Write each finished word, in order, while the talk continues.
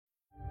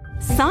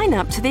Sign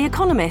up to The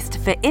Economist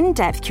for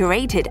in-depth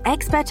curated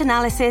expert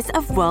analysis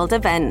of world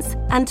events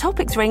and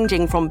topics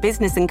ranging from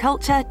business and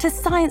culture to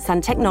science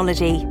and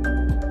technology.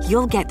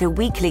 You'll get the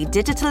weekly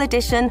digital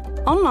edition,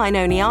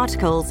 online-only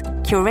articles,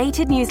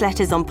 curated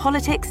newsletters on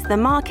politics, the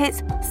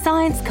markets,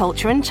 science,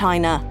 culture and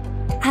China,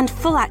 and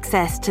full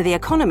access to The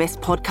Economist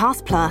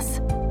Podcast Plus.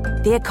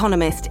 The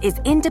Economist is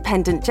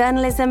independent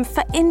journalism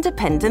for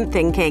independent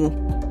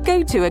thinking.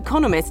 Go to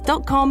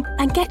economist.com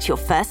and get your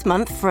first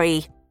month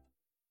free.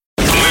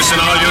 Listen,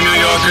 all you New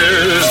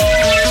Yorkers.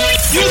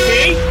 Excuse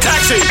me.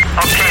 Taxi.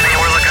 Okay, man,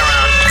 we're looking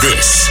around.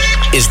 This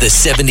is the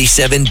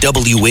 77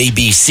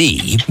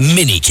 WABC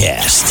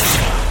minicast.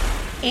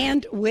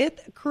 And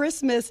with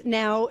Christmas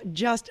now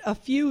just a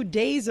few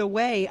days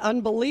away,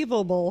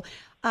 unbelievable.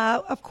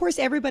 Of course,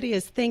 everybody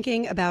is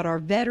thinking about our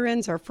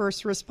veterans, our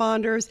first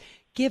responders,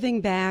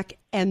 giving back,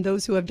 and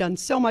those who have done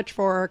so much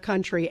for our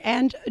country.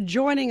 And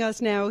joining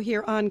us now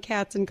here on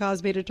Katz and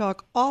Cosby to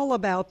talk all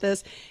about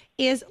this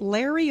is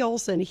Larry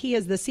Olson. He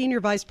is the Senior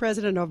Vice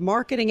President of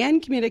Marketing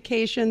and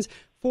Communications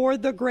for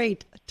the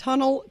great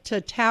Tunnel to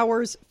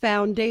Towers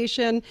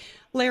Foundation.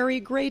 Larry,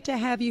 great to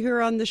have you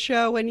here on the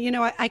show. And, you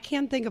know, I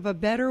can't think of a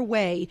better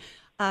way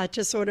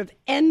to sort of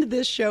end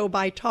this show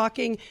by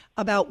talking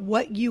about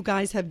what you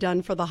guys have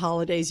done for the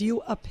holidays.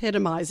 You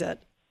epitomize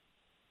it.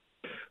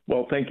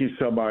 Well, thank you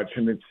so much,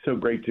 and it's so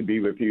great to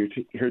be with you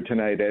here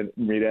tonight, and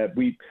Rita.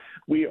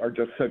 We are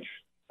just such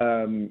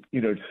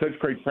such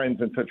great friends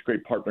and such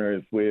great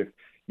partners with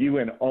you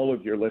and all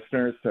of your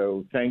listeners.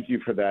 So thank you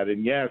for that.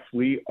 And yes,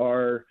 we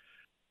are,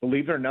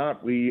 believe it or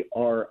not, we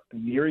are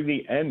nearing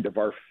the end of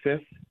our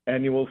 5th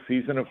annual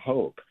Season of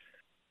Hope,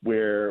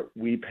 where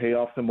we pay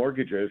off the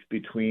mortgages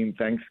between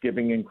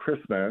Thanksgiving and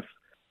Christmas.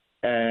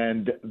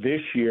 And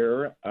this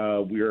year,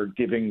 we are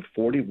giving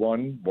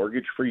 41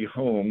 mortgage-free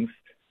homes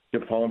to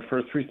fallen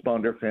first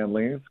responder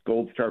families,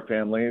 Gold Star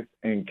families,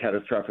 and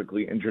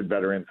catastrophically injured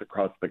veterans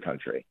across the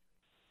country.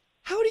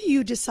 How do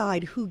you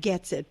decide who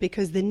gets it?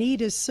 Because the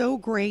need is so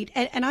great.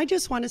 And I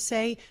just want to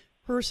say,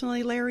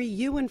 personally, Larry,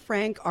 you and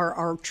Frank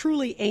are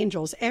truly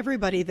angels,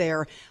 everybody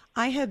there.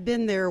 I have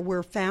been there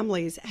where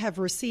families have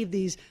received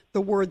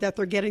the word that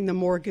they're getting the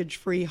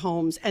mortgage-free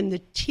homes, and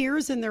the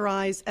tears in their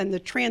eyes and the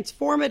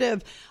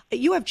transformative,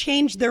 you have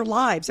changed their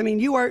lives. I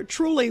mean, you are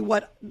truly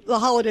what the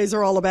holidays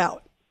are all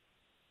about.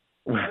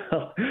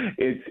 Well,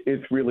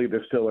 it's really the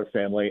Stiller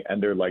family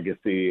and their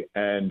legacy,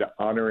 and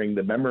honoring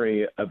the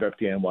memory of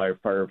FDNY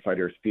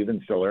firefighter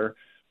Stephen Stiller,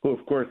 who,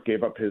 of course,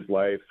 gave up his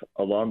life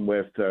along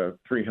with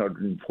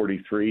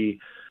 343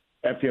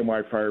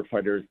 FDNY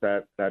firefighters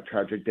that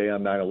tragic day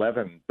on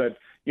 9/11. But,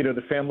 you know,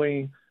 the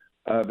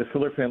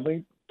Stiller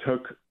family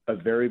took a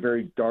very,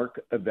 very dark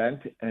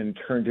event and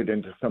turned it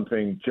into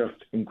something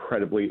just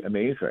incredibly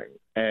amazing.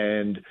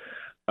 And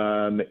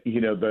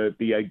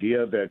the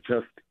idea that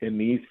just in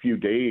these few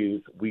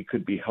days, we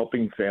could be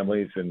helping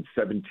families in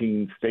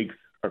 17 states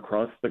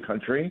across the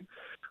country,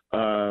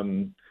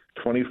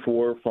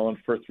 24 fallen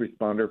first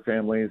responder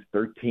families,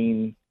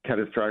 13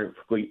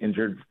 catastrophically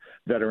injured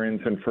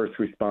veterans and first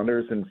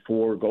responders, and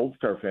 4 Gold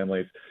Star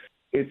families.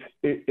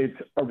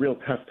 It's a real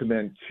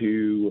testament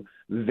to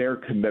their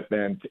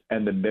commitment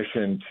and the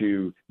mission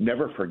to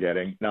never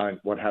forgetting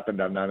not what happened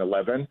on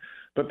 9/11,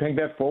 but paying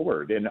that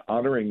forward and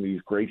honoring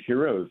these great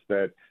heroes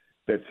that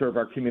serve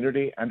our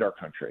community and our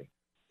country.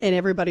 And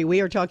everybody, we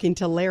are talking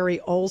to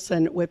Larry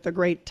Olson with the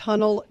great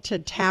Tunnel to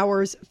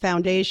Towers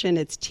Foundation.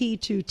 It's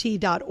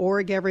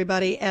T2T.org,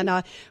 everybody. And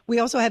we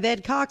also have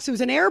Ed Cox,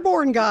 who's an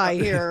airborne guy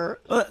here.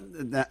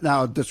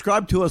 Now,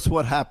 describe to us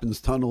what happens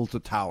Tunnel to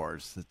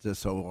Towers,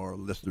 just so our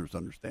listeners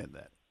understand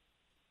that.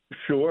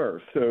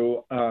 Sure.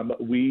 So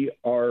we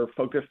are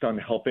focused on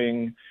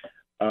helping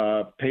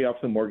pay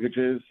off the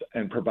mortgages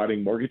and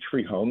providing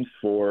mortgage-free homes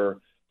for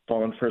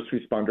fallen first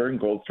responder and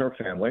Gold Star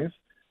families,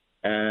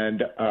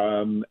 and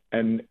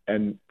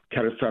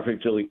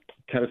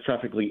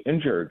catastrophically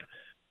injured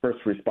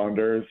first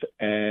responders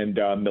and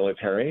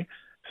military,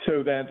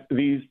 so that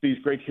these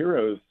great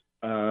heroes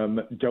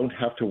don't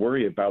have to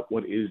worry about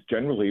what is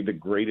generally the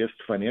greatest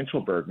financial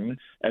burden,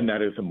 and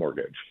that is a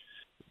mortgage.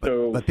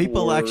 But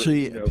people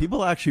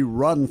actually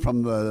run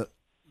from the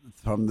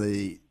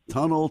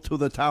tunnel to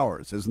the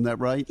towers, isn't that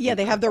right? Yeah,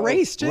 they have the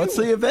race too. What's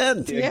the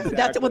event? Yeah, exactly.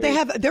 That's what they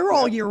have. They're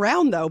all year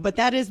round though, but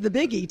that is the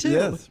biggie too.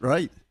 Yes,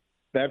 right.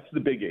 That's the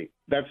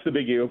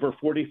biggie. Over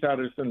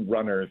 40,000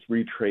 runners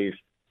retraced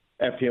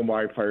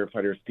FDNY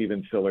firefighter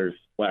Stephen Stiller's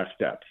last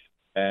steps,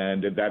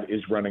 and that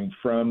is running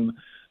from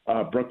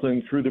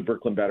Brooklyn through the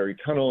Brooklyn Battery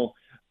Tunnel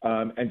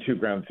and to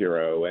Ground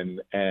Zero,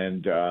 and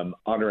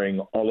honoring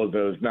all of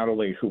those, not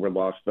only who were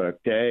lost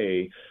that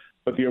day,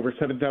 but the over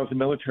 7,000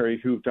 military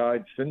who've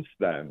died since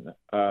then.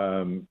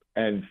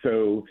 And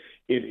so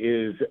it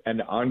is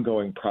an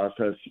ongoing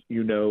process.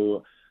 You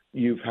know,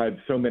 you've had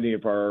so many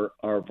of our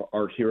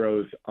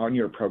heroes on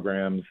your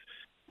programs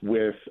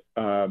with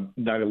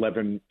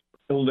 9/11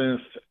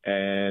 illness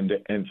and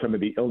some of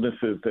the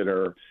illnesses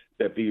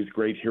that these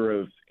great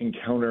heroes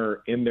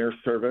encounter in their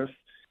service.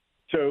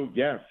 So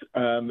yes,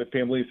 the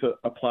families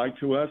apply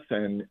to us,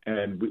 and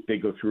they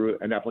go through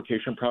an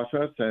application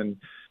process, and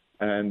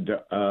then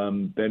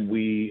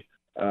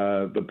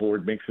the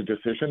board makes a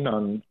decision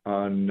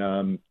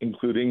on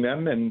including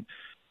them, and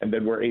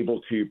then we're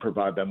able to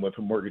provide them with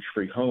a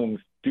mortgage-free home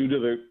due to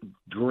the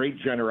great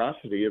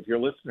generosity of your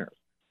listeners.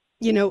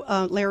 You know,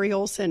 Larry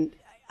Olson,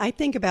 I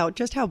think about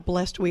just how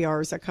blessed we are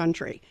as a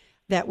country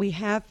that we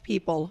have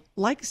people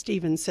like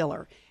Stephen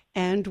Siller,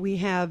 and we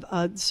have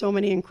so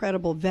many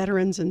incredible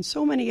veterans and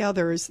so many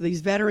others, these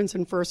veterans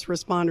and first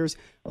responders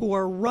who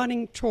are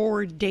running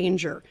toward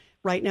danger.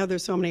 Right now,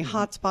 there's so many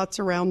hot spots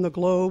around the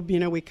globe. You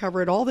know, we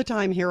cover it all the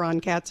time here on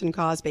Katz and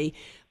Cosby.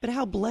 But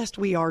how blessed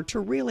we are to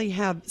really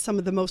have some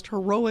of the most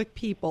heroic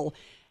people.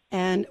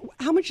 And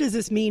how much does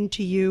this mean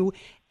to you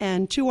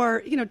and to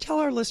our, tell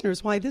our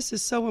listeners why this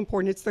is so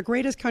important. It's the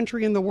greatest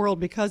country in the world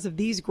because of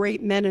these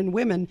great men and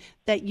women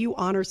that you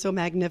honor so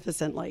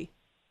magnificently.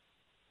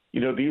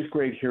 These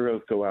great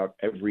heroes go out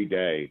every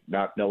day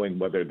not knowing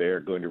whether they're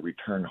going to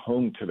return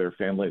home to their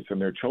families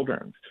and their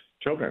children.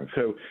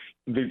 So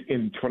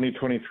in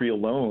 2023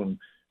 alone,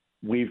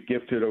 we've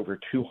gifted over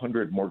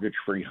 200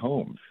 mortgage-free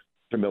homes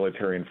to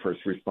military and first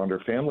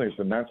responder families,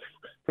 and that's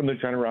from the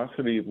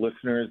generosity of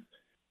listeners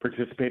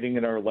participating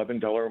in our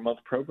 $11 a month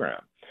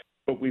program.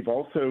 But we've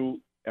also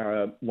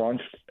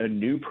launched a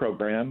new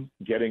program,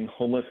 Getting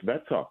Homeless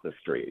Vets Off the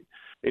Street.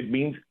 It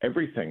means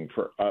everything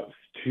for us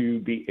to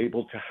be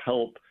able to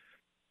help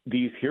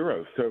these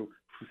heroes.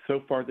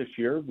 So far this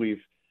year,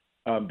 we've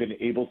been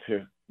able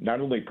to not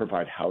only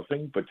provide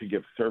housing, but to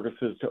give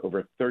services to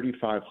over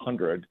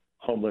 3,500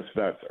 homeless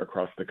vets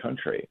across the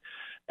country.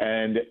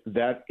 And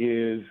that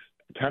is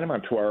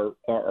tantamount to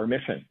our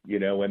mission,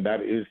 and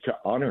that is to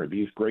honor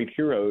these great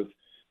heroes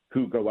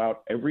who go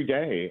out every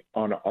day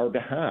on our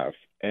behalf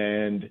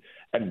and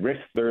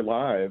risk their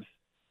lives,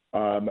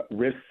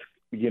 risk,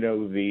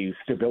 the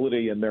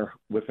stability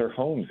with their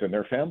homes and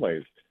their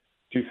families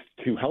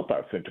to help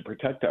us and to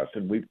protect us.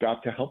 And we've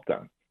got to help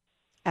them.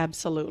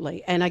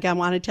 Absolutely. And I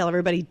want to tell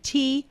everybody,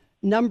 T2T.org,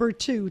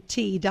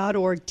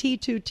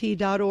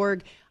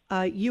 T2T.org.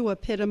 You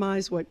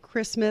epitomize what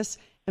Christmas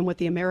and what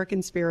the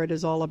American spirit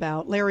is all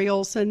about. Larry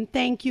Olson,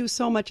 thank you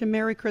so much, and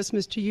Merry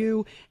Christmas to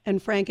you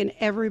and Frank and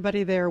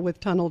everybody there with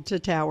Tunnel to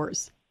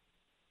Towers.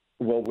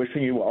 Well,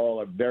 wishing you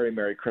all a very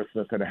Merry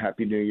Christmas and a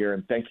Happy New Year,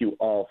 and thank you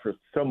all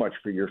so much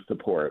for your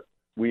support.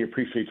 We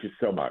appreciate you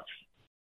so much.